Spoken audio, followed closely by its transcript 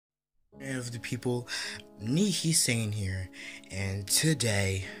Of the people, Nihi Sane here, and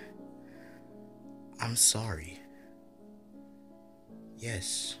today, I'm sorry.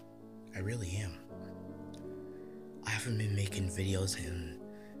 Yes, I really am. I haven't been making videos in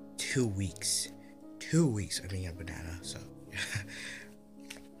 2 weeks. 2 weeks, I mean a banana, so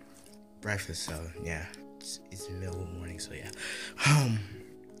breakfast, so yeah, it's the middle of the morning, so yeah. I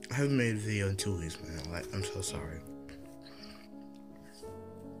haven't made a video in 2 weeks, man. I'm so sorry.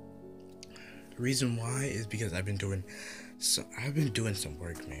 The reason why is because I've been doing some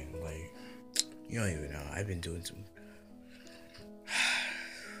work, man. Like, you don't even know. I've been doing some.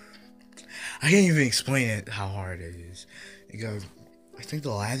 I can't even explain it how hard it is. Because I think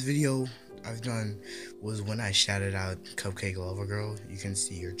the last video I've done was when I shouted out Cupcake Lover Girl. You can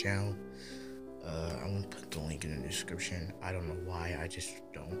see her channel. I'm gonna put the link in the description. I don't know why. I just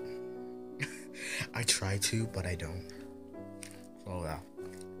don't. I try to, but I don't. So yeah.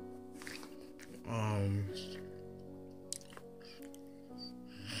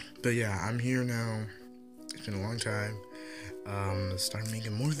 But yeah, I'm here now. It's been a long time. Start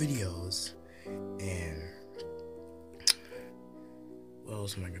making more videos, and what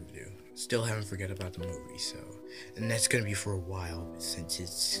else am I gonna do? Still haven't forget about the movie, so, and that's gonna be for a while since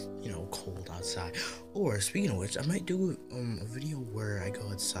it's, cold outside. Or speaking of which, I might do a video where I go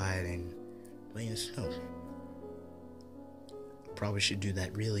outside and play in the snow. Probably should do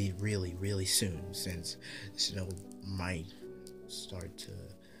that really, really, really soon, since snow might start to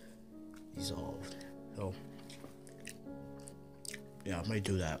dissolve. So yeah, I might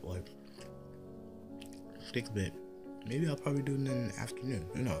do that. Like, think a bit. Maybe I'll probably do it in the afternoon.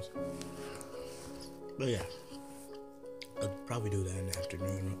 Who knows? But yeah, I'll probably do that in the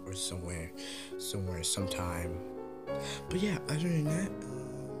afternoon or somewhere, sometime. But yeah, other than that,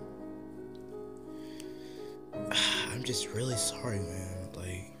 I'm just really sorry, man.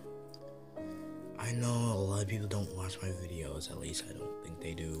 Like, I know a lot of people don't watch my videos. At least I don't think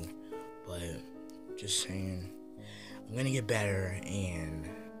they do. But just saying, I'm gonna get better, and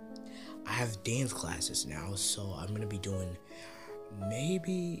I have dance classes now, so I'm gonna be doing,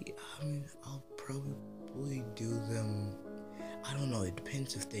 I'll probably do them, I don't know, it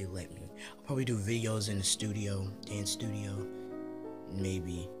depends if they let me. I'll probably do videos in the studio, dance studio,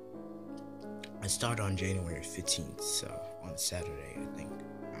 maybe. I start on January 15th, so on Saturday, I think.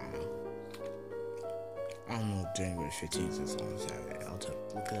 I don't know if January 15th is on Saturday. I'll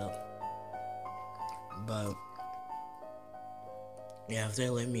look it up. But yeah, if they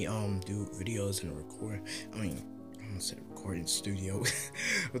let me do videos and record, I'm gonna say recording studio.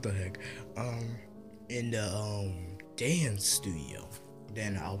 What the heck? In the dance studio,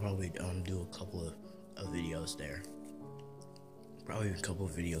 then I'll probably do a couple of videos there. Probably a couple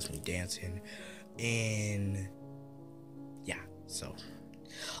of videos of me dancing, and yeah. So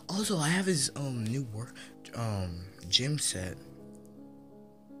also I have his new work gym set.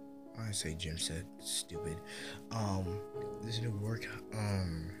 I say gym set, stupid. This new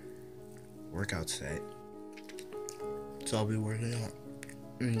workout set. So I'll be working on.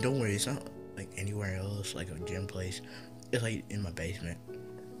 And don't worry, it's not like anywhere else, like a gym place. It's like in my basement.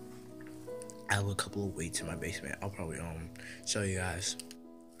 I have a couple of weights in my basement. I'll probably show you guys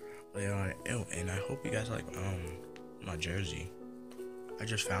later on. Ew, and I hope you guys like my jersey. I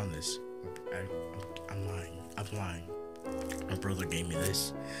just found this. I'm lying. My brother gave me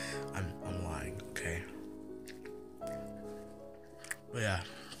this. I'm lying, okay? But yeah.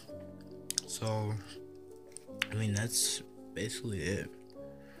 So, that's basically it.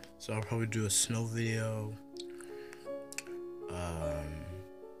 So I'll probably do a snow video. A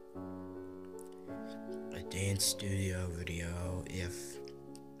dance studio video if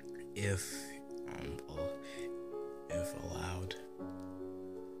allowed.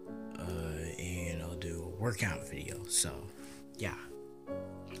 And I'll do a workout video. So, yeah.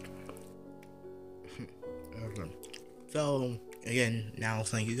 So, again, now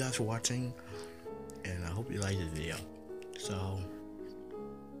thank you guys for watching, and I hope you liked this video. So,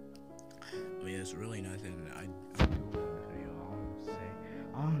 it's really nothing I'm doing in this video.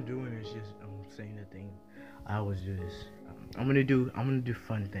 All I'm doing is just saying the thing I always do this. I'm gonna do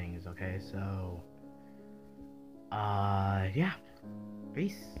fun things, okay? So, yeah.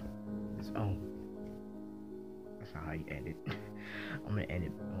 Peace. That's not how you end it. I'm gonna end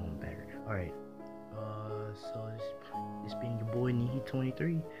it better. Alright. So it's been your boy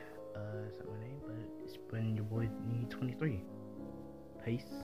Nihi23. That's not my name, but it's been your boy Nihi23. Peace.